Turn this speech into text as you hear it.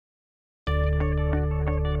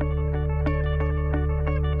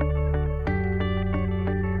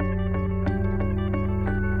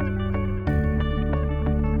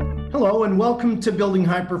Hello, and welcome to Building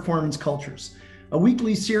High Performance Cultures, a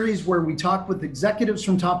weekly series where we talk with executives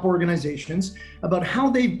from top organizations about how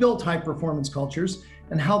they've built high performance cultures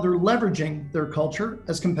and how they're leveraging their culture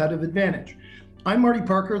as competitive advantage. I'm Marty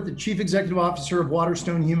Parker, the Chief Executive Officer of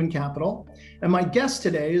Waterstone Human Capital, and my guest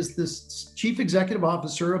today is the Chief Executive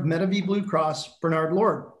Officer of Medavie Blue Cross, Bernard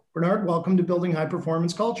Lord. Bernard, welcome to Building High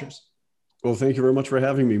Performance Cultures. Well, thank you very much for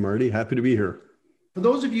having me, Marty. Happy to be here. For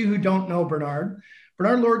those of you who don't know Bernard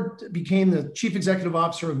Lord became the Chief Executive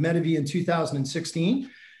Officer of Medavie in 2016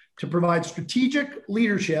 to provide strategic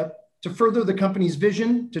leadership to further the company's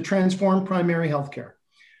vision to transform primary healthcare.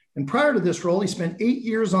 And prior to this role, he spent 8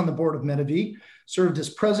 years on the board of Medavie, served as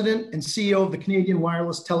president and CEO of the Canadian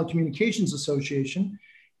Wireless Telecommunications Association,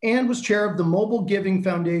 and was chair of the Mobile Giving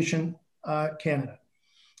Foundation Canada.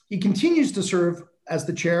 He continues to serve as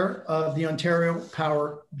the chair of the Ontario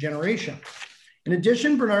Power Generation. In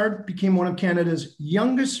addition, Bernard became one of Canada's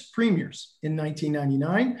youngest premiers in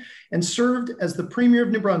 1999 and served as the Premier of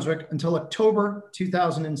New Brunswick until October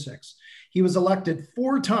 2006. He was elected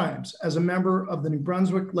 4 times as a member of the New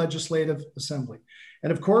Brunswick Legislative Assembly.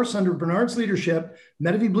 And of course, under Bernard's leadership,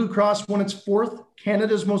 Medavie Blue Cross won its 4th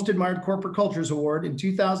Canada's Most Admired Corporate Cultures Award in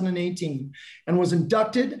 2018 and was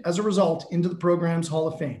inducted as a result into the program's Hall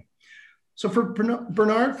of Fame. So for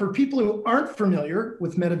Bernard, for people who aren't familiar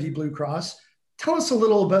with Medavie Blue Cross, tell us a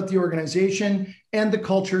little about the organization and the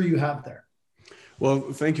culture you have there. Well,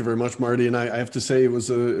 thank you very much, Marty. And I have to say it was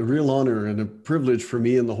a real honor and a privilege for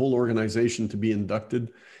me and the whole organization to be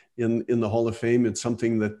inducted in the Hall of Fame. It's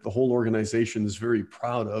something that the whole organization is very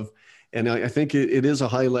proud of. And I think it is a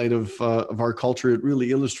highlight of our culture. It really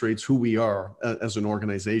illustrates who we are as an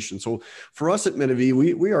organization. So for us at Medavie,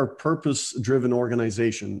 we are a purpose-driven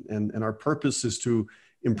organization, and our purpose is to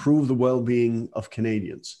improve the well-being of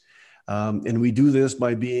Canadians. And we do this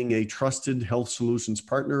by being a trusted health solutions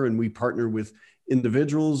partner, and we partner with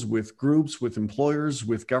individuals, with groups, with employers,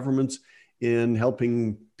 with governments in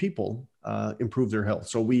helping people improve their health.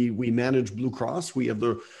 So we manage Blue Cross. We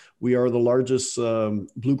are the largest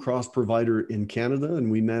Blue Cross provider in Canada,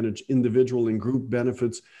 and we manage individual and group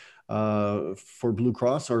benefits for Blue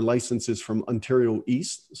Cross. Our license is from Ontario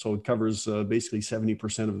East, so it covers basically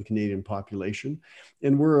 70% of the Canadian population.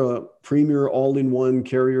 And we're a premier all-in-one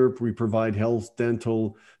carrier. We provide health,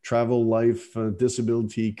 dental, travel, life,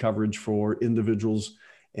 disability coverage for individuals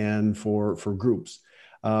and for groups.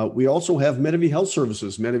 We also have Medavie Health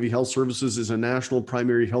Services. Medavie Health Services is a national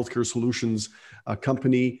primary healthcare solutions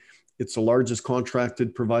company. It's the largest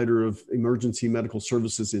contracted provider of emergency medical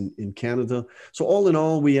services in Canada. So all in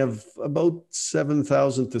all, we have about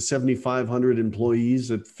 7,000 to 7,500 employees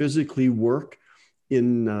that physically work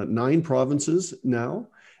in 9 provinces now.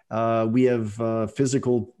 We have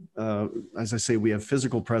physical, as I say, we have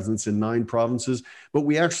physical presence in 9 provinces, but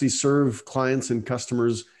we actually serve clients and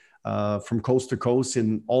customers from coast to coast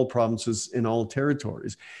in all provinces, in all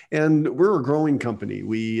territories. And we're a growing company.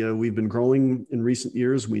 We've been growing in recent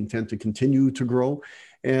years. We intend to continue to grow.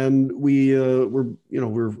 And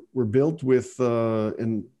we're built with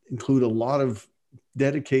and include a lot of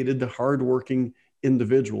dedicated, hardworking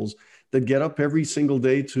individuals that get up every single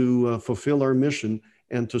day to fulfill our mission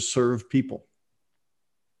and to serve people.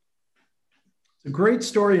 It's a great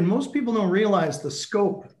story, and most people don't realize the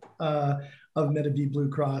scope of Medavie Blue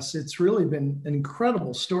Cross. It's really been an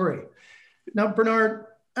incredible story. Now, Bernard,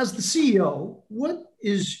 as the CEO, what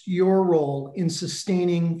is your role in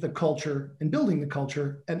sustaining the culture and building the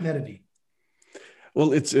culture at Medavie? Well,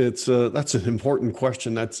 that's an important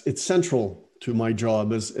question. It's central to my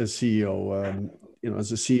job as CEO.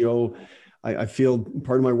 As a CEO, I feel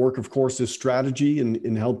part of my work, of course, is strategy and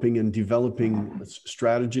in helping and developing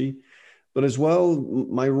strategy. But as well,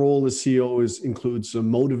 my role as CEO includes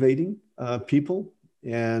motivating people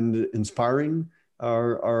and inspiring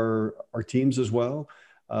our teams as well.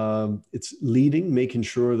 It's leading, making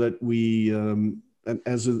sure that we,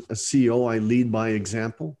 as a CEO, I lead by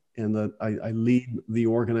example, and that I lead the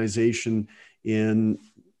organization in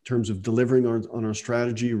terms of delivering on our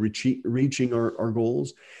strategy, reaching our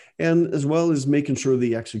goals, and as well as making sure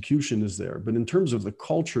the execution is there. But in terms of the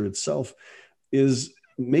culture itself, is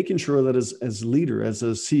making sure that as leader, as a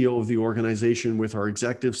CEO of the organization, with our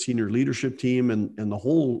executive senior leadership team and the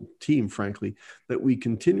whole team, frankly, that we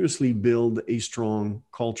continuously build a strong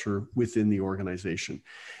culture within the organization.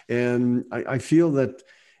 And I feel that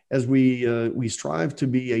as we strive to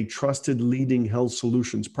be a trusted leading health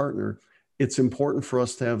solutions partner, it's important for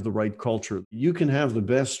us to have the right culture. You can have the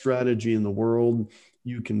best strategy in the world.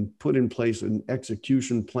 You can put in place an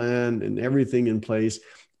execution plan and everything in place.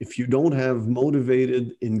 If you don't have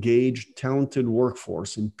motivated, engaged, talented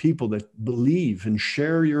workforce and people that believe and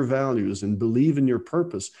share your values and believe in your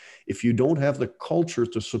purpose, if you don't have the culture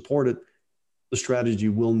to support it, the strategy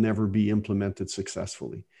will never be implemented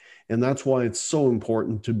successfully. And that's why it's so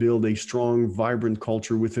important to build a strong, vibrant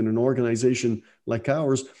culture within an organization like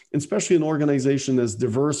ours, especially an organization as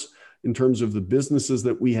diverse in terms of the businesses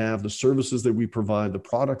that we have, the services that we provide, the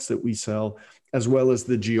products that we sell, as well as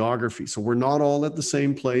the geography. So we're not all at the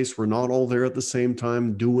same place. We're not all there at the same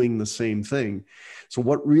time doing the same thing. So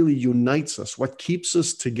what really unites us, what keeps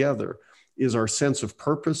us together, is our sense of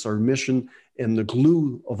purpose, our mission, and the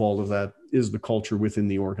glue of all of that is the culture within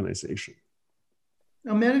the organization.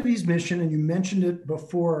 Now, Medavie's mission, and you mentioned it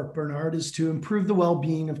before, Bernard, is to improve the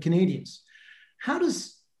well-being of Canadians. How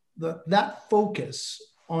does that focus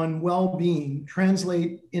on well-being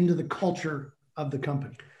translate into the culture of the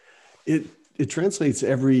company? It translates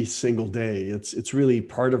every single day. It's really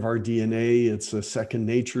part of our DNA. It's a second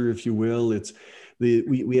nature, if you will.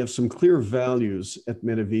 We have some clear values at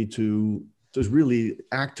Medavie to really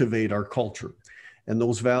activate our culture. And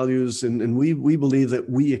those values, and we believe that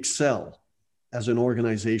we excel as an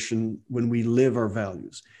organization when we live our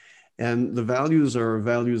values. And the values are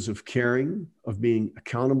values of caring, of being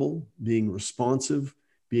accountable, being responsive,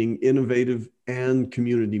 being innovative, and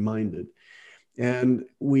community-minded. And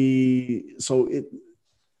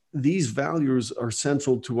these values are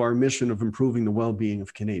central to our mission of improving the well-being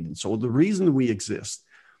of Canadians. So the reason we exist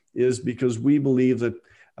is because we believe that,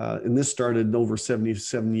 and this started over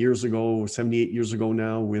 77 years ago, or 78 years ago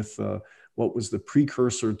now, with what was the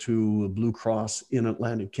precursor to Blue Cross in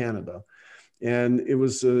Atlantic Canada. And it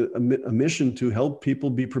was a mission to help people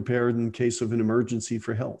be prepared in case of an emergency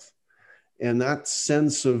for health. And that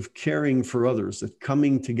sense of caring for others, that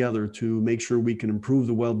coming together to make sure we can improve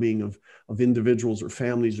the well-being of individuals or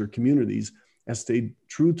families or communities, has stayed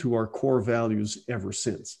true to our core values ever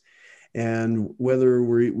since. And whether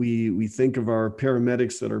we think of our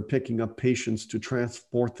paramedics that are picking up patients to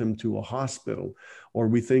transport them to a hospital, or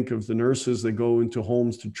we think of the nurses that go into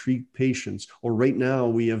homes to treat patients, or right now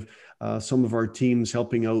we have some of our teams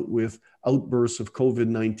helping out with outbursts of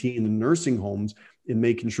COVID-19 in nursing homes in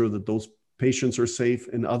making sure that those patients are safe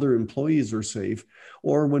and other employees are safe.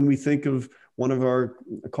 Or when we think of one of our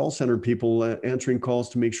call center people answering calls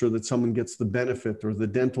to make sure that someone gets the benefit or the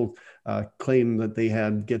dental claim that they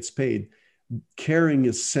had gets paid. Caring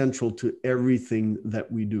is central to everything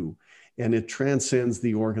that we do, and it transcends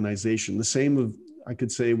the organization. The same, I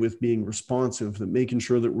could say, with being responsive, that making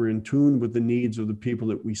sure that we're in tune with the needs of the people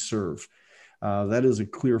that we serve. That is a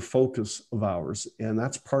clear focus of ours, and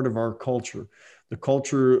that's part of our culture. The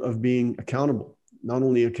culture of being accountable, not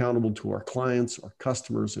only accountable to our clients, our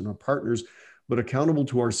customers, and our partners, but accountable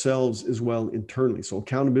to ourselves as well internally. So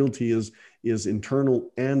accountability is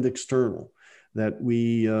internal and external, that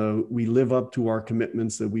we live up to our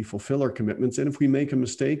commitments, that we fulfill our commitments. And if we make a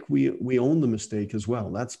mistake, we own the mistake as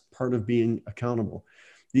well. That's part of being accountable.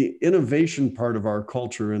 The innovation part of our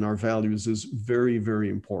culture and our values is very, very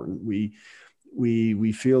important. We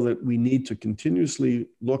feel that we need to continuously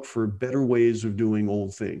look for better ways of doing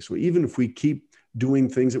old things. So even if we keep doing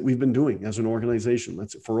things that we've been doing as an organization,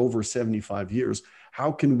 for over 75 years,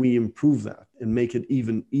 how can we improve that and make it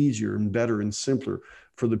even easier and better and simpler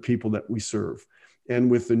for the people that we serve?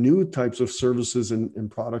 And with the new types of services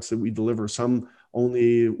and products that we deliver, some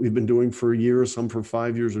only we've been doing for a year, some for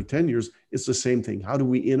 5 years or 10 years, it's the same thing. How do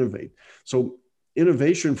we innovate? So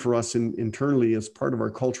innovation for us internally as part of our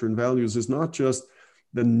culture and values is not just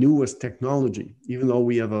the newest technology. Even though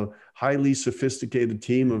we have a highly sophisticated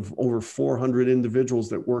team of over 400 individuals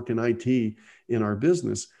that work in IT in our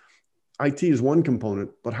business, IT is one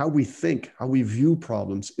component, but how we think, how we view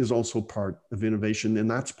problems is also part of innovation,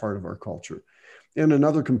 and that's part of our culture. And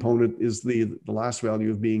another component is the last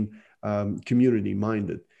value of being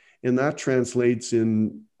community-minded. And that translates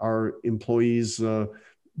in our employees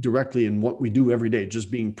directly in what we do every day, just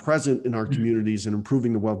being present in our communities and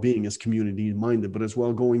improving the well-being as community-minded, but as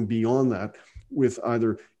well going beyond that with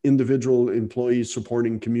either individual employees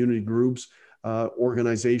supporting community groups,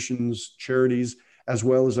 organizations, charities, as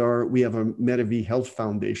well as we have a Medavie Health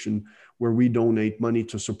Foundation where we donate money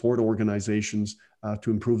to support organizations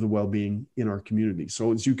to improve the well-being in our community.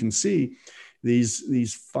 So as you can see,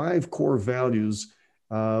 these 5 core values,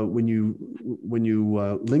 when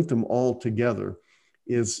you link them all together,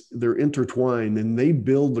 they're intertwined and they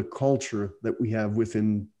build the culture that we have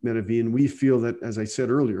within Medavie. And we feel that, as I said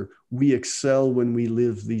earlier, we excel when we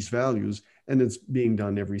live these values, and it's being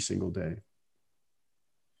done every single day.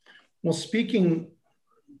 Well, speaking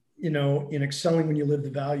in excelling when you live the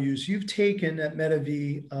values, you've taken at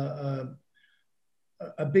Medavie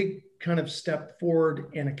a big kind of step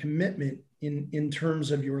forward and a commitment in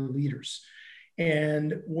terms of your leaders.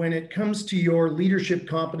 And when it comes to your leadership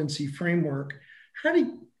competency framework, how do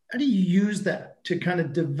you use that to kind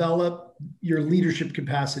of develop your leadership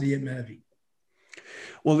capacity at Medavie?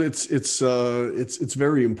 Well, it's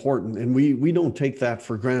very important, and we don't take that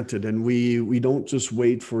for granted, and we don't just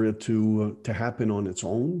wait for it to happen on its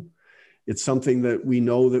own. It's something that we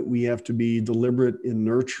know that we have to be deliberate in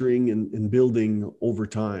nurturing and building over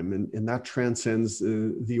time, and that transcends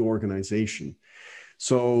the organization.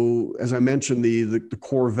 So, as I mentioned, the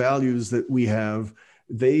core values that we have,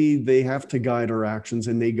 they have to guide our actions,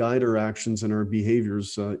 and they guide our actions and our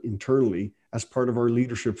behaviors internally as part of our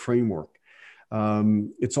leadership framework.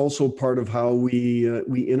 It's also part of how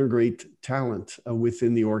we integrate talent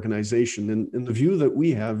within the organization. And the view that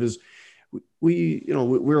we have is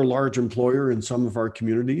we're a large employer in some of our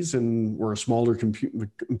communities, and we're a smaller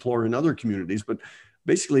employer in other communities. But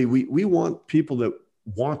basically, we want people that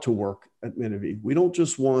want to work at Medavie. We don't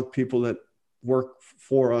just want people that work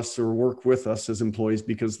for us or work with us as employees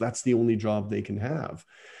because that's the only job they can have.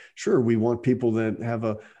 Sure, we want people that have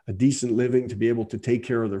a decent living to be able to take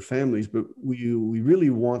care of their families, but we really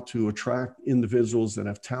want to attract individuals that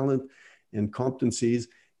have talent and competencies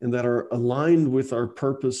and that are aligned with our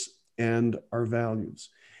purpose and our values.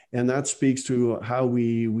 And that speaks to how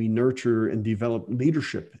we nurture and develop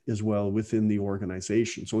leadership as well within the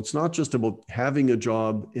organization. So it's not just about having a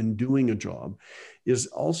job and doing a job, it's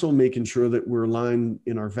also making sure that we're aligned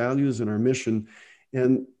in our values and our mission.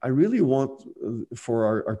 And I really want,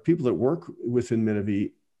 for our people that work within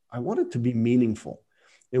Medavie, I want it to be meaningful.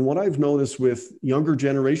 And what I've noticed with younger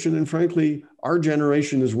generation, and frankly, our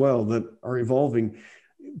generation as well, that are evolving,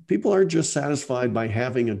 people aren't just satisfied by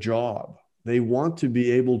having a job. They want to be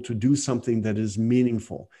able to do something that is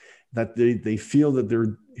meaningful, that they feel that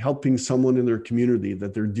they're helping someone in their community,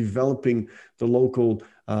 that they're developing the local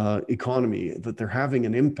economy, that they're having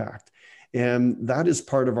an impact. And that is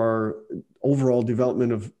part of our overall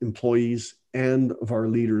development of employees and of our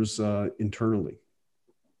leaders internally.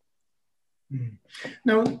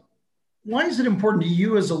 Now, why is it important to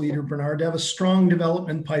you as a leader, Bernard, to have a strong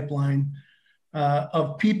development pipeline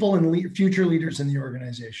of people and future leaders in the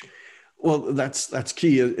organization? Well, that's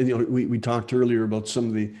key. And, we talked earlier about some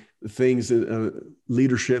of the things that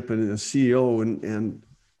leadership and a CEO, and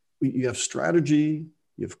you have strategy,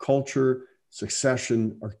 you have culture,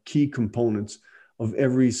 succession are key components of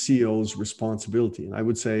every CEO's responsibility. And I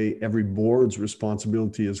would say every board's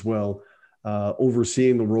responsibility as well,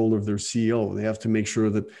 overseeing the role of their CEO. They have to make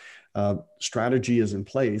sure that strategy is in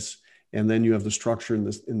place, and then you have the structure and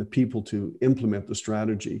the people to implement the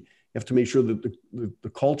strategy. You have to make sure that the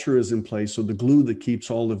culture is in place, so the glue that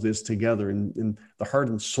keeps all of this together, and the heart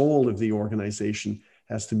and soul of the organization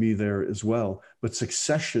has to be there as well. But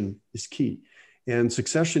succession is key. And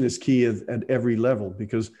succession is key at every level,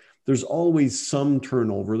 because there's always some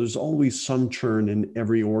turnover. There's always some churn in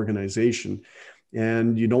every organization.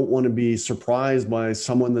 And you don't want to be surprised by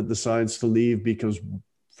someone that decides to leave because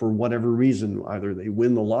for whatever reason, either they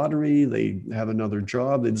win the lottery, they have another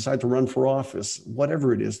job, they decide to run for office,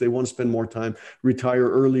 whatever it is, they want to spend more time, retire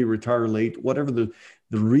early, retire late, whatever the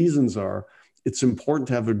reasons are. It's important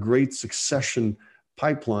to have a great succession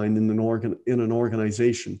pipeline in an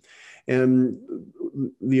organization. And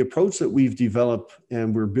the approach that we've developed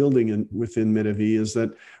and we're building within Medavie is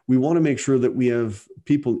that we want to make sure that we have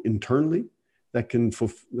people internally that can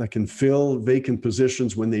fill vacant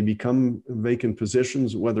positions when they become vacant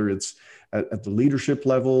positions, whether it's at the leadership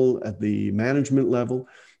level, at the management level.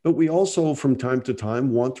 But we also, from time to time,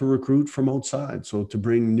 want to recruit from outside. So to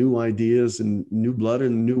bring new ideas and new blood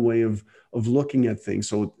and a new way of looking at things.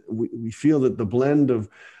 So we feel that the blend of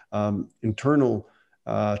internal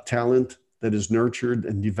talent that is nurtured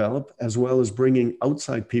and developed, as well as bringing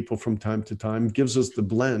outside people from time to time, gives us the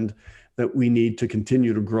blend that we need to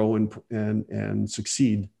continue to grow and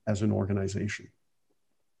succeed as an organization.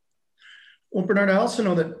 Well, Bernard, I also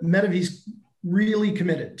know that Medavie's really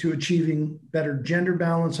committed to achieving better gender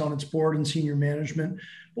balance on its board and senior management.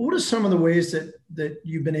 But what are some of the ways that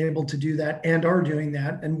you've been able to do that and are doing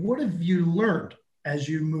that? And what have you learned as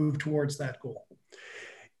you move towards that goal?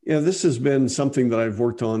 Yeah, this has been something that I've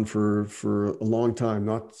worked on for a long time,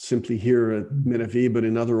 not simply here at Medavie, but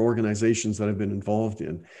in other organizations that I've been involved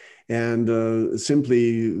in. And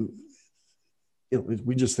simply,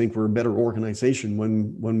 we just think we're a better organization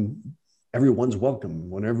when everyone's welcome,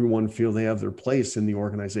 when everyone feel they have their place in the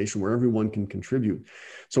organization, where everyone can contribute.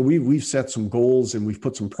 So we've set some goals and we've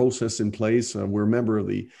put some process in place. We're a member of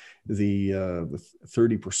the the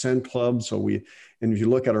 30% club. And if you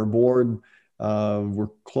look at our board, we're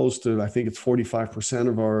close to, I think it's 45%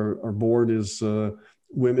 of our board is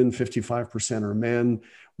women, 55% are men.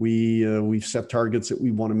 We've set targets that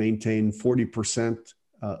we want to maintain 40%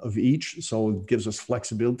 of each. So it gives us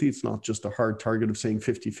flexibility. It's not just a hard target of saying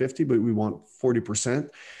 50-50, but we want 40%.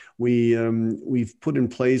 We've put in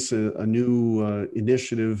place a new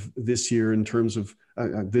initiative this year in terms of,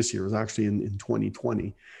 this year was actually in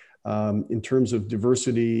 2020, in terms of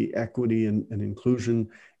diversity, equity, and inclusion.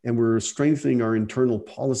 And we're strengthening our internal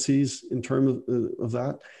policies in terms of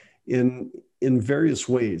that in various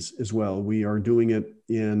ways as well. We are doing it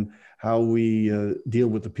in how we deal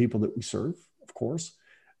with the people that we serve, of course.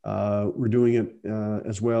 We're doing it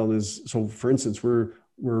as well as, so for instance, we're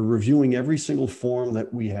reviewing every single form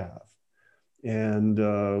that we have. And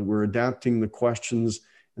we're adapting the questions,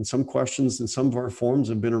 and some questions in some of our forms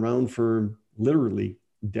have been around for literally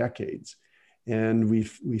decades. And we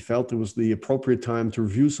felt it was the appropriate time to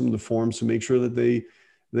review some of the forms to make sure that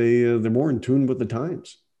they're more in tune with the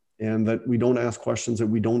times, and that we don't ask questions that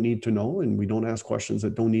we don't need to know, and we don't ask questions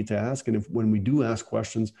that don't need to ask. And when we do ask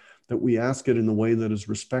questions, that we ask it in a way that is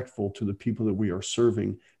respectful to the people that we are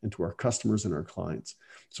serving and to our customers and our clients.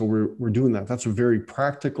 So we're doing that. That's a very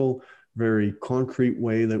practical, very concrete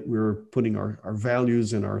way that we're putting our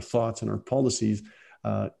values and our thoughts and our policies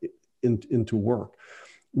into work.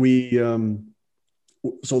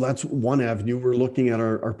 So that's one avenue. We're looking at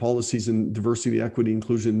our policies in diversity, equity,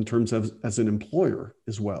 inclusion in terms of as an employer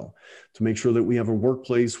as well, to make sure that we have a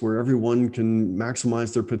workplace where everyone can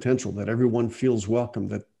maximize their potential, that everyone feels welcome,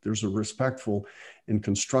 that there's a respectful and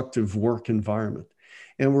constructive work environment.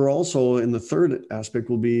 And we're also, in the third aspect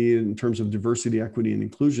will be in terms of diversity, equity, and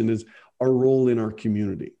inclusion is our role in our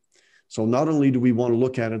community. So not only do we want to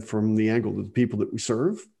look at it from the angle of the people that we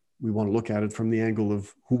serve, we want to look at it from the angle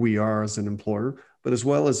of who we are as an employer, but as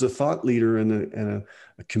well as a thought leader and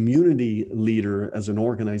a community leader as an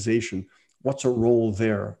organization. What's our role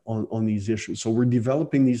there on these issues? So we're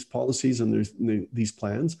developing these policies and there's these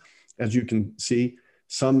plans. As you can see,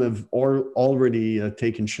 some have already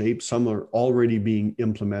taken shape, some are already being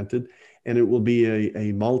implemented, and it will be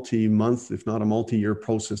a multi-month, if not a multi-year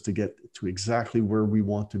process to get to exactly where we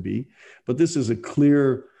want to be. But this is a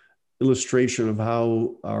clear illustration of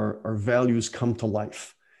how our values come to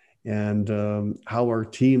life, and how our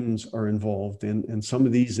teams are involved. And some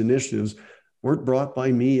of these initiatives weren't brought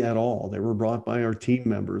by me at all. They were brought by our team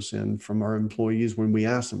members and from our employees when we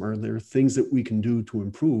asked them, are there things that we can do to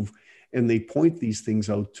improve? And they point these things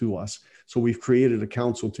out to us. So we've created a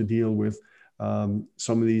council to deal with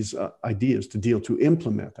some of these ideas, to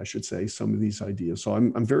implement, I should say, some of these ideas. So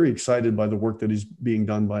I'm very excited by the work that is being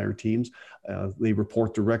done by our teams. They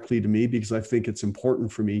report directly to me because I think it's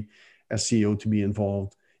important for me as CEO to be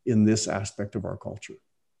involved in this aspect of our culture.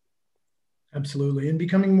 Absolutely. And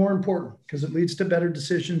becoming more important because it leads to better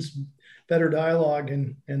decisions, better dialogue,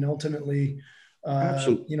 and ultimately,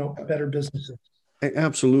 better businesses.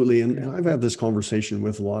 Absolutely. And I've had this conversation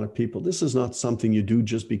with a lot of people. This is not something you do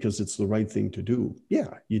just because it's the right thing to do. Yeah,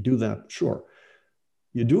 you do that. Sure.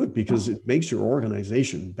 You do it because it makes your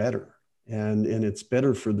organization better. And it's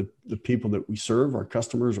better for the people that we serve, our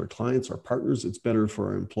customers, our clients, our partners. It's better for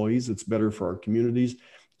our employees. It's better for our communities.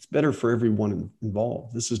 It's better for everyone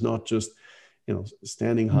involved. This is not just,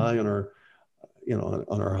 standing high on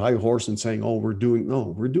our high horse and saying, we're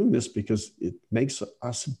doing this because it makes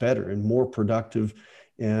us better and more productive.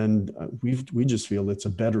 And we just feel it's a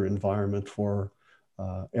better environment for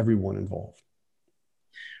everyone involved.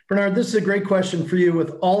 Bernard, this is a great question for you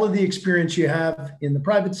with all of the experience you have in the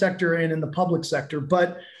private sector and in the public sector.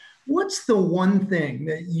 But what's the one thing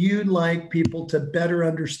that you'd like people to better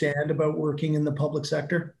understand about working in the public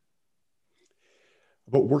sector?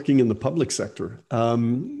 About working in the public sector.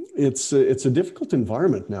 It's a difficult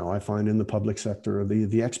environment now, I find, in the public sector.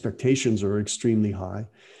 The expectations are extremely high.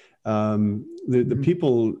 The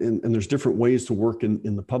people, and there's different ways to work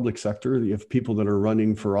in the public sector. You have people that are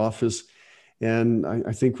running for office. And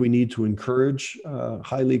I think we need to encourage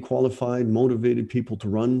highly qualified, motivated people to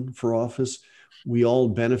run for office. We all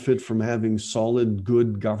benefit from having solid,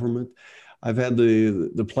 good government. I've had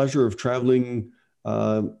the pleasure of traveling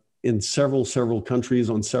in several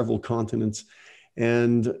countries on several continents.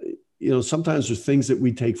 And, sometimes there's things that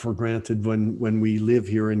we take for granted when we live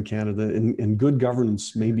here in Canada, and good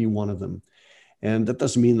governance may be one of them. And that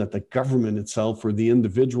doesn't mean that the government itself or the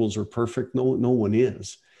individuals are perfect. No one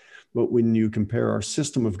is. But when you compare our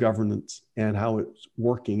system of governance and how it's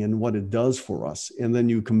working and what it does for us, and then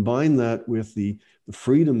you combine that with the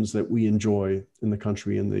freedoms that we enjoy in the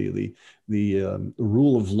country and the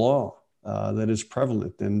rule of law that is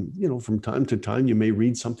prevalent. And, from time to time, you may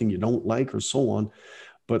read something you don't like or so on.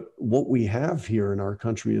 But what we have here in our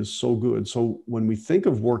country is so good. So when we think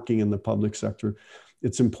of working in the public sector,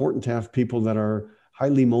 it's important to have people that are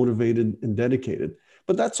highly motivated and dedicated.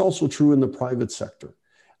 But that's also true in the private sector.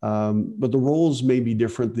 But the roles may be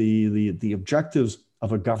different. The objectives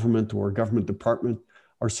of a government or a government department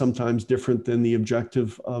are sometimes different than the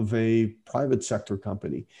objective of a private sector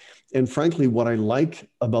company. And frankly, what I like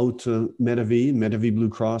about Medavie Blue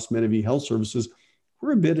Cross, Medavie Health Services,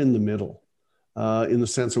 we're a bit in the middle. In the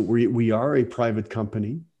sense that we are a private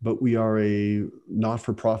company, but we are a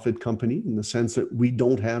not-for-profit company in the sense that we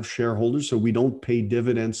don't have shareholders, so we don't pay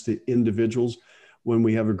dividends to individuals when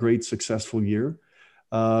we have a great successful year.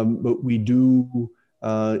 But we do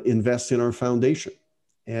invest in our foundation.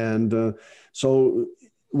 And so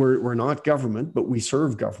we're not government, but we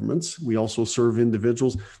serve governments. We also serve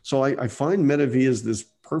individuals. So I find Medavie is this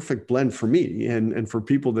perfect blend for me and for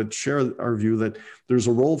people that share our view that there's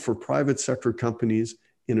a role for private sector companies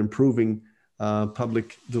in improving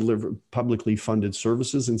publicly funded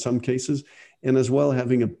services in some cases, and as well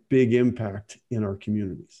having a big impact in our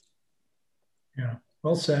communities. Yeah,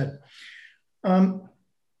 well said. How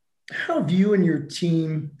have you and your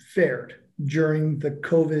team fared during the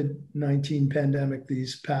COVID-19 pandemic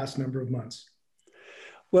these past number of months?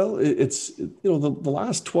 Well, it's, the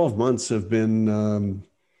last 12 months have been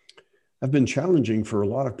challenging for a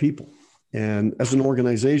lot of people. And as an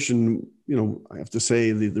organization, I have to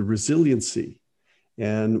say the resiliency,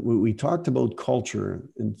 and we talked about culture,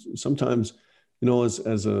 and sometimes,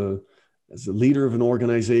 as a leader of an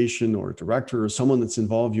organization or a director or someone that's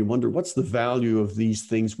involved, you wonder, what's the value of these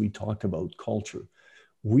things we talk about, culture?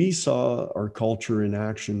 We saw our culture in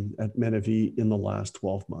action at Medavie in the last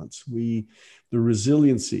 12 months. The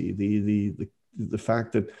resiliency, the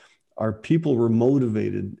fact that our people were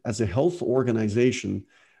motivated as a health organization.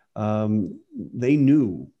 They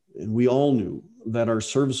knew, and we all knew, that our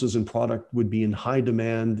services and product would be in high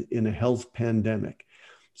demand in a health pandemic.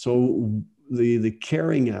 So the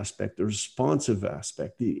caring aspect, the responsive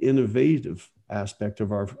aspect, the innovative aspect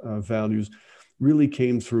of our values really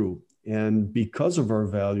came through. And because of our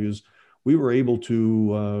values, we were able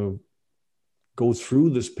to go through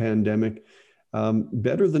this pandemic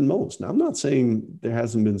better than most. Now, I'm not saying there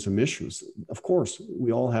hasn't been some issues. Of course,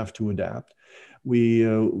 we all have to adapt.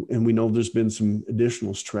 And we know there's been some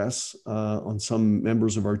additional stress on some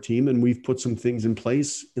members of our team, and we've put some things in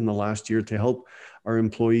place in the last year to help our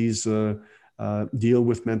employees deal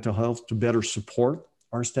with mental health, to better support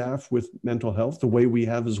our staff with mental health, the way we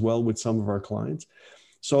have as well with some of our clients.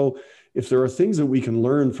 So if there are things that we can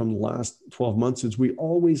learn from the last 12 months, is we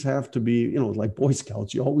always have to be, like Boy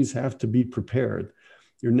Scouts, you always have to be prepared.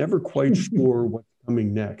 You're never quite sure what's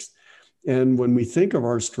coming next. And when we think of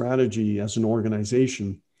our strategy as an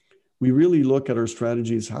organization, we really look at our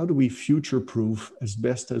strategies. How do we future-proof as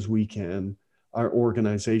best as we can our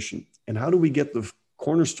organization? And how do we get the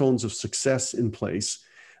cornerstones of success in place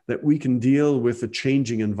that we can deal with a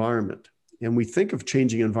changing environment? And we think of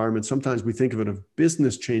changing environment, sometimes we think of it as a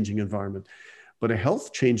business changing environment, but a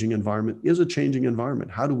health changing environment is a changing environment.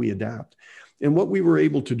 How do we adapt? And what we were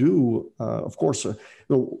able to do, of course,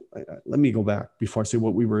 let me go back before I say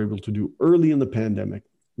what we were able to do. Early in the pandemic,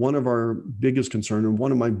 one of our biggest concerns, and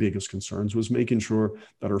one of my biggest concerns, was making sure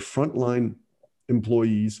that our frontline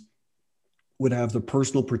employees would have the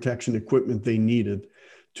personal protection equipment they needed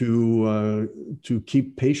to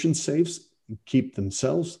keep patients safe, keep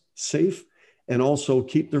themselves safe, and also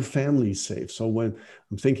keep their families safe. So when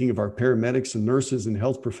I'm thinking of our paramedics and nurses and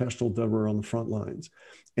health professionals that were on the front lines,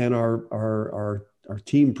 and our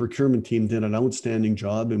procurement team did an outstanding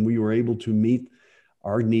job, and we were able to meet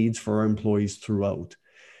our needs for our employees throughout.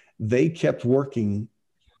 They kept working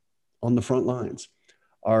on the front lines.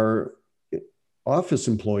 Our office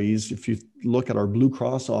employees, if you look at our Blue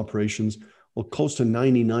Cross operations, well, close to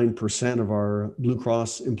 99% of our Blue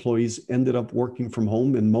Cross employees ended up working from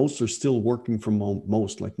home, and most are still working from home.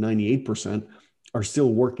 Most, like 98%, are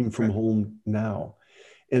still working from home now.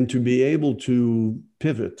 And to be able to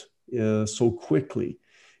pivot so quickly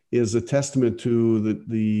is a testament to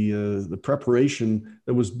the preparation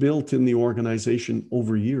that was built in the organization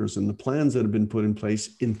over years, and the plans that have been put in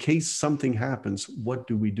place in case something happens. What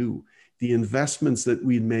do we do? The investments that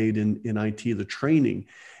we made in IT, the training.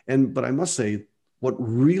 But I must say, what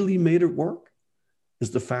really made it work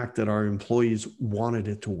is the fact that our employees wanted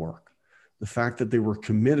it to work, the fact that they were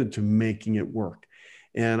committed to making it work.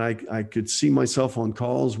 And I could see myself on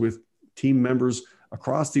calls with team members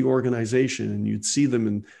across the organization, and you'd see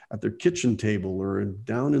them at their kitchen table or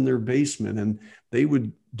down in their basement, and they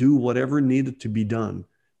would do whatever needed to be done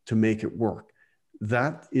to make it work.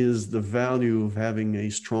 That is the value of having a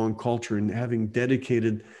strong culture and having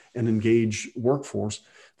dedicated and engaged workforce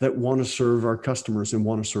that want to serve our customers and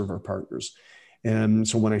want to serve our partners. And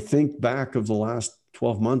so when I think back of the last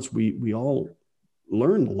 12 months, we all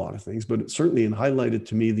learned a lot of things, but it certainly highlighted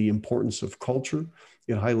to me the importance of culture.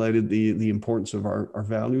 It highlighted the importance of our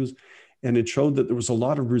values. And it showed that there was a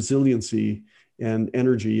lot of resiliency and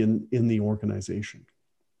energy in the organization.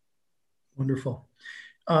 Wonderful.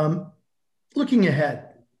 Looking ahead,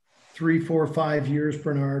 3, 4, 5 years,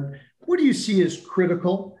 Bernard, what do you see as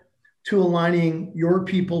critical to aligning your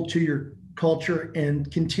people to your culture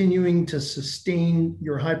and continuing to sustain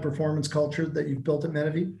your high performance culture that you've built at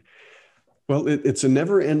Medavie? Well, it's a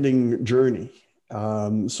never-ending journey.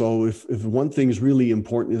 So if one thing is really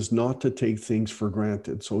important is not to take things for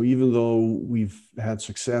granted. So even though we've had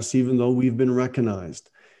success, even though we've been recognized,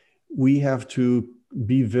 we have to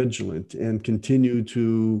be vigilant and continue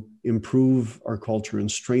to improve our culture and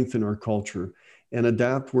strengthen our culture and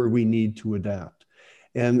adapt where we need to adapt.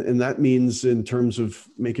 And that means in terms of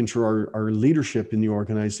making sure our leadership in the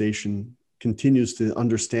organization continues to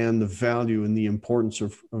understand the value and the importance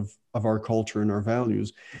of our culture and our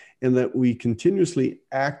values, and that we continuously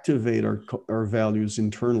activate our values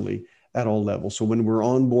internally at all levels. So when we're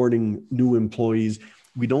onboarding new employees,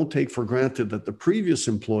 we don't take for granted that the previous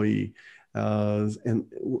employee and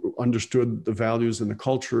understood the values and the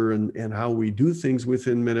culture and how we do things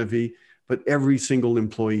within Medavie, but every single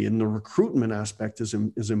employee. And the recruitment aspect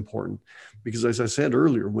is important, because as I said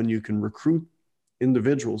earlier, when you can recruit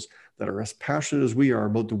individuals that are as passionate as we are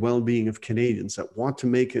about the well-being of Canadians, that want to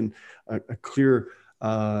make a clear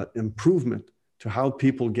improvement to how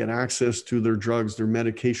people get access to their drugs, their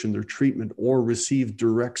medication, their treatment, or receive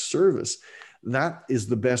direct service, that is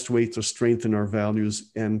the best way to strengthen our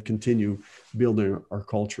values and continue building our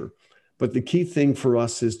culture. But the key thing for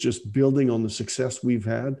us is just building on the success we've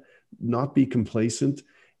had, not be complacent,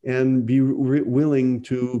 and be willing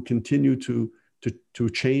to continue to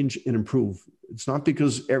change and improve. It's not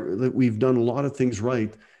because that we've done a lot of things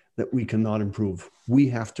right that we cannot improve. We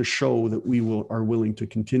have to show that we are willing to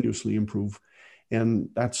continuously improve. And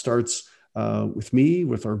that starts with me,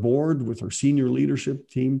 with our board, with our senior leadership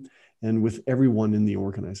team, and with everyone in the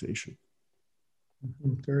organization.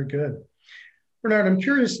 Very good. Bernard, I'm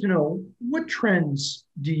curious to know, what trends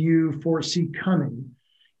do you foresee coming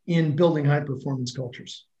in building high performance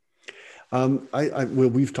cultures? Well,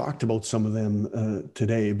 we've talked about some of them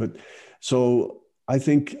today, but so I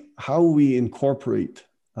think how we incorporate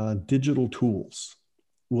digital tools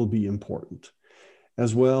will be important.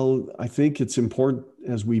 As well, I think it's important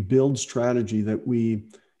as we build strategy that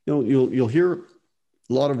you'll hear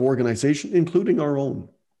a lot of organizations, including our own,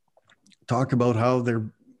 talk about how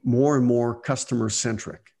they're more and more customer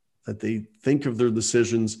centric, that they think of their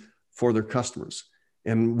decisions for their customers.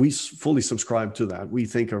 And we fully subscribe to that. We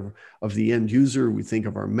think of the end user, we think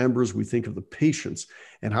of our members, we think of the patients,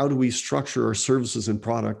 and how do we structure our services and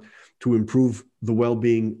product to improve the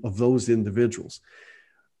well-being of those individuals.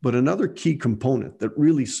 But another key component that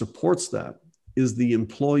really supports that is the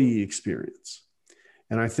employee experience.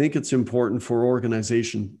 And I think it's important for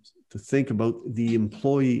organizations to think about the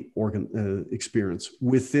employee experience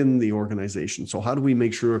within the organization. So how do we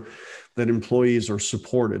make sure that employees are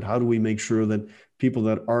supported? How do we make sure that people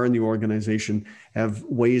that are in the organization have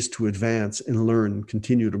ways to advance and learn and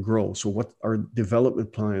continue to grow? So what are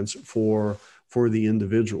development plans for the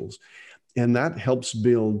individuals? And that helps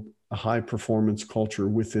build a high performance culture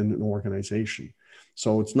within an organization.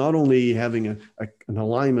 So it's not only having an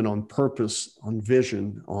alignment on purpose, on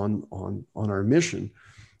vision, on our mission,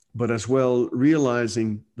 but as well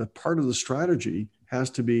realizing that part of the strategy has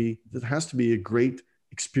to be a great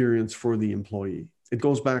experience for the employee. It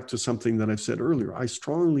goes back to something that I've said earlier. I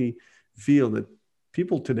strongly feel that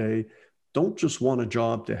people today don't just want a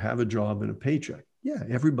job to have a job and a paycheck. Yeah,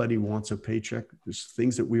 everybody wants a paycheck. There's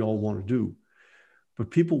things that we all want to do. But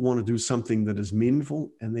people want to do something that is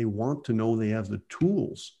meaningful, and they want to know they have the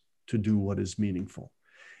tools to do what is meaningful.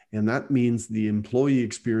 And that means the employee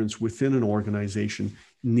experience within an organization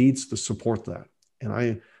needs to support that. And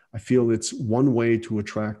I feel it's one way to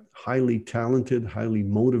attract highly talented, highly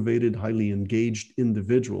motivated, highly engaged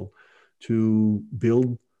individual to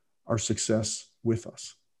build our success with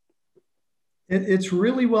us. It's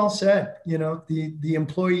really well said, the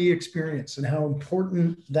employee experience and how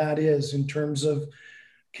important that is in terms of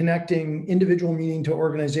connecting individual meaning to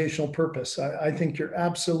organizational purpose. I think you're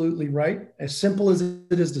absolutely right. As simple as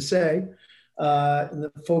it is to say, the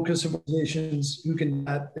focus of organizations who can do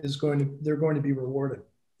that they're going to be rewarded.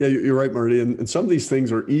 Yeah, you're right, Marty. And some of these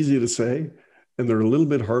things are easy to say, and they're a little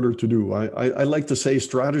bit harder to do. I like to say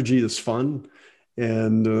strategy is fun,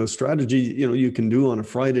 and strategy, you can do on a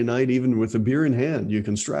Friday night, even with a beer in hand. You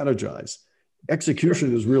can strategize.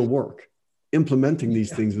 Execution is real work. Implementing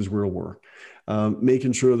these things is real work.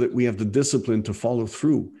 Making sure that we have the discipline to follow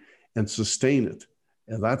through and sustain it.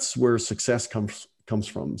 And that's where success comes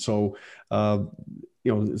from. So,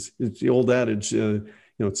 it's the old adage,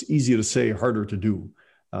 it's easy to say, harder to do.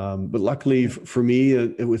 But luckily for me,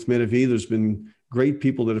 with Medavie, there's been great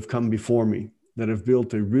people that have come before me that have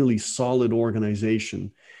built a really solid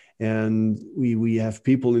organization. And we have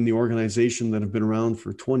people in the organization that have been around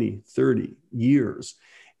for 20, 30 years.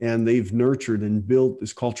 And they've nurtured and built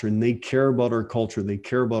this culture, and they care about our culture. They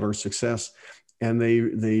care about our success, and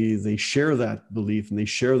they share that belief and they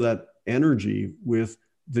share that energy with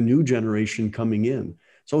the new generation coming in.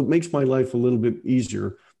 So it makes my life a little bit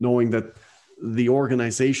easier knowing that the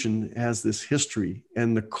organization has this history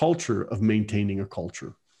and the culture of maintaining a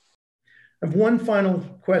culture. I have one final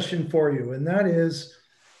question for you, and that is,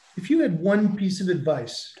 if you had one piece of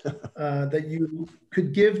advice that you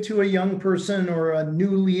could give to a young person or a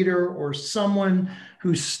new leader or someone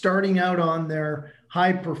who's starting out on their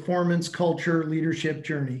high performance culture leadership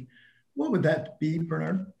journey, what would that be,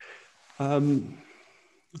 Bernard?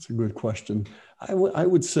 That's a good question. I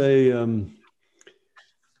would say,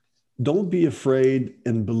 don't be afraid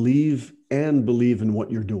and believe in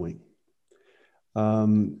what you're doing.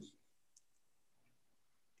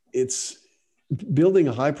 It's building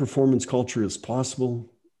a high performance culture is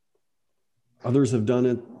possible. Others have done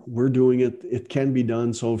it. We're doing it. It can be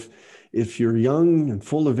done. So if you're young and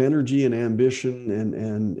full of energy and ambition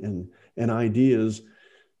and ideas,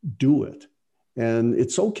 do it. And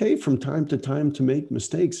it's okay from time to time to make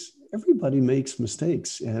mistakes. Everybody makes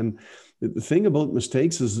mistakes. And the thing about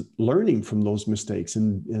mistakes is learning from those mistakes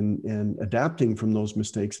and adapting from those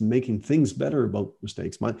mistakes and making things better about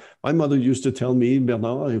mistakes. My mother used to tell me,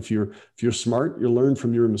 Bernard, if you're smart, you'll learn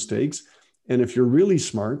from your mistakes. And if you're really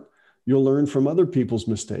smart, you'll learn from other people's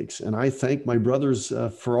mistakes. And I thank my brothers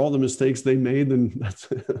for all the mistakes they made. And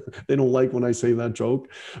they don't like when I say that joke,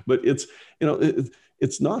 but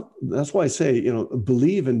it's not, that's why I say,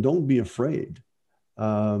 believe and don't be afraid.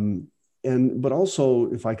 But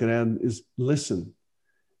also, if I could add, is listen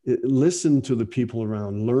to the people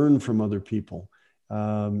around, learn from other people.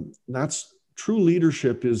 That's true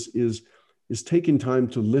leadership is taking time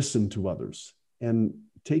to listen to others and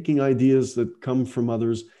taking ideas that come from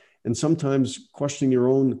others, and sometimes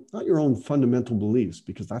questioning not your own fundamental beliefs,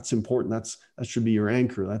 because that's important. That should be your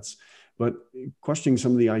anchor. But questioning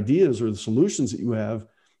some of the ideas or the solutions that you have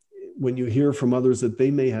when you hear from others that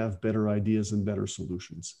they may have better ideas and better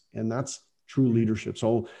solutions. And that's true leadership.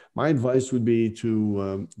 So my advice would be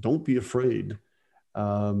to don't be afraid,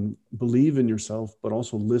 believe in yourself, but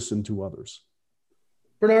also listen to others.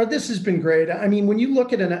 Bernard, this has been great. I mean, when you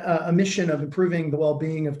look at a mission of improving the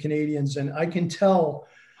well-being of Canadians, and I can tell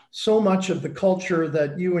so much of the culture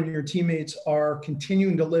that you and your teammates are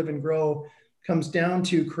continuing to live and grow comes down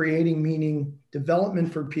to creating meaning,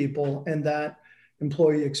 development for people, and that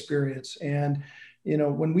employee experience. And,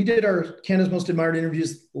 when we did our Canada's Most Admired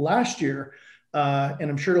interviews last year, and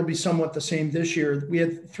I'm sure it'll be somewhat the same this year, we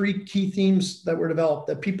had 3 key themes that were developed,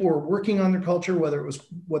 that people were working on their culture, whether it was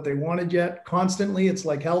what they wanted yet constantly. It's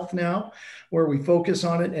like health now, where we focus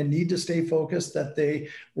on it and need to stay focused, that they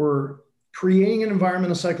were creating an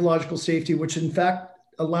environment of psychological safety, which in fact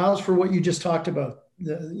allows for what you just talked about.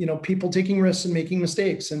 People taking risks and making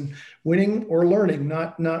mistakes and winning or learning,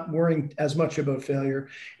 not worrying as much about failure.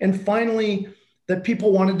 And finally, that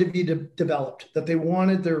people wanted to be developed, that they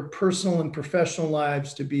wanted their personal and professional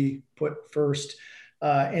lives to be put first,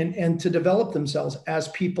 and to develop themselves as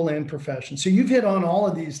people and professions. So you've hit on all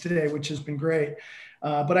of these today, which has been great.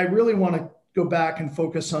 But I really want to go back and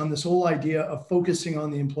focus on this whole idea of focusing on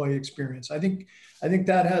the employee experience. I think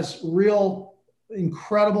that has real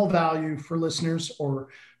incredible value for listeners or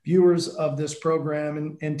viewers of this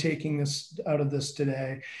program and taking this out of this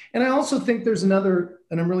today. And I also think there's another,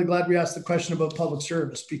 and I'm really glad we asked the question about public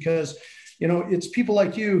service, because it's people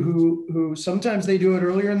like you who sometimes they do it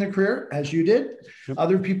earlier in their career, as you did. Yep.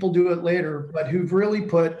 Other people do it later, but who've really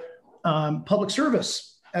put public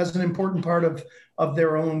service as an important part of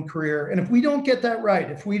their own career. And if we don't get that right,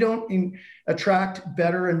 if we don't attract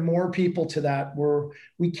better and more people to that,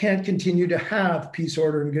 we can't continue to have peace,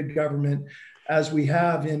 order, and good government as we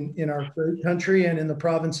have in our country and in the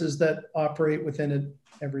provinces that operate within it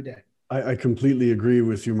every day. I completely agree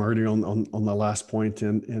with you, Marty, on the last point.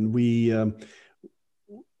 And we have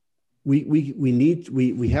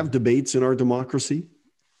debates in our democracy,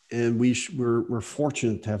 And we're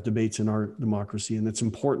fortunate to have debates in our democracy, and it's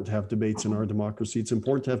important to have debates in our democracy. It's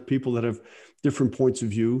important to have people that have different points of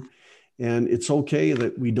view, and it's okay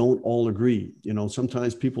that we don't all agree. You know,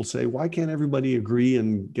 sometimes people say, why can't everybody agree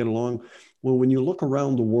and get along? Well, when you look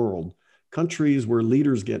around the world, countries where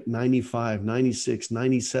leaders get 95, 96,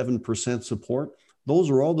 97% support, those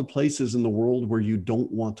are all the places in the world where you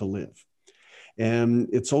don't want to live. And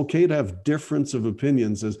it's okay to have difference of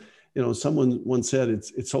opinions. As you know, someone once said,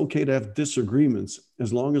 it's okay to have disagreements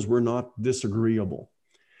as long as we're not disagreeable.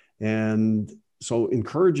 And so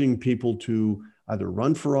encouraging people to either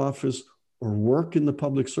run for office or work in the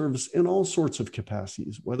public service in all sorts of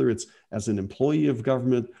capacities, whether it's as an employee of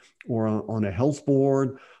government or on a health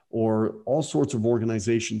board or all sorts of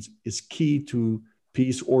organizations, is key to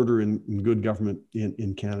peace, order, and good government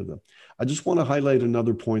in Canada. I just want to highlight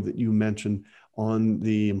another point that you mentioned on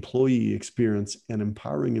the employee experience and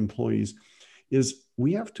empowering employees is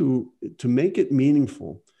we have to make it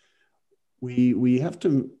meaningful. We have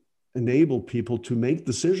to enable people to make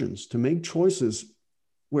decisions, to make choices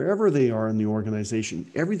wherever they are in the organization.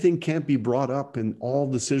 Everything can't be brought up and all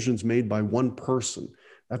decisions made by one person.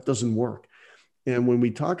 That doesn't work. And when we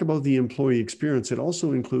talk about the employee experience, it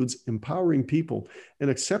also includes empowering people and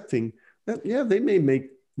accepting that, yeah, they may make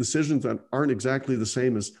decisions that aren't exactly the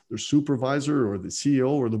same as their supervisor or the CEO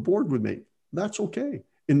or the board would make. That's okay.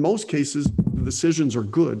 In most cases, the decisions are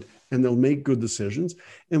good and they'll make good decisions.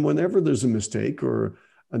 And whenever there's a mistake or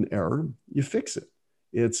an error, you fix it.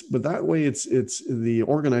 But that way it's the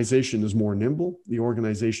organization is more nimble. The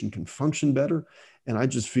organization can function better. And I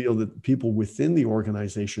just feel that people within the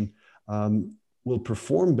organization will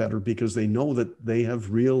perform better because they know that they have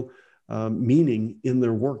real meaning in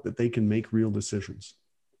their work, that they can make real decisions.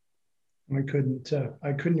 I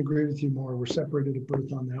couldn't agree with you more. We're separated at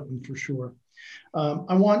birth on that one for sure.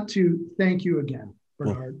 I want to thank you again,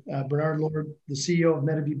 Bernard. Bernard Lord, the CEO of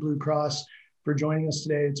Medavie Blue Cross, for joining us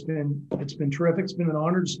today. It's been terrific. It's been an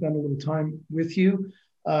honor to spend a little time with you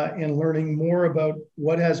and learning more about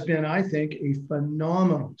what has been, I think, a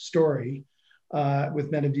phenomenal story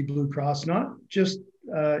with Medavie Blue Cross, not just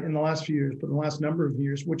in the last few years, but in the last number of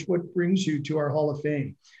years, what brings you to our Hall of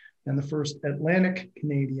Fame and the first Atlantic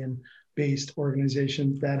Canadian-based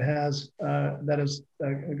organization that has gotten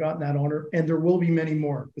that honor. And there will be many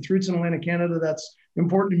more. With roots in Atlantic Canada, that's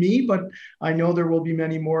important to me, but I know there will be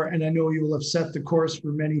many more, and I know you will have set the course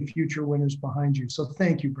for many future winners behind you. So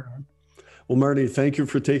thank you, Bernard. Well, Marty, thank you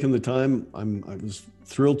for taking the time. I was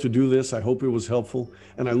thrilled to do this. I hope it was helpful.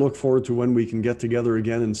 And I look forward to when we can get together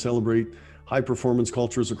again and celebrate high performance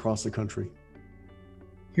cultures across the country.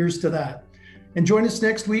 Here's to that. And join us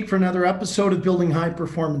next week for another episode of Building High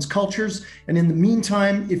Performance Cultures. And in the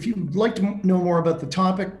meantime, if you'd like to know more about the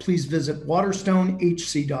topic, please visit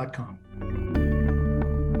waterstonehc.com.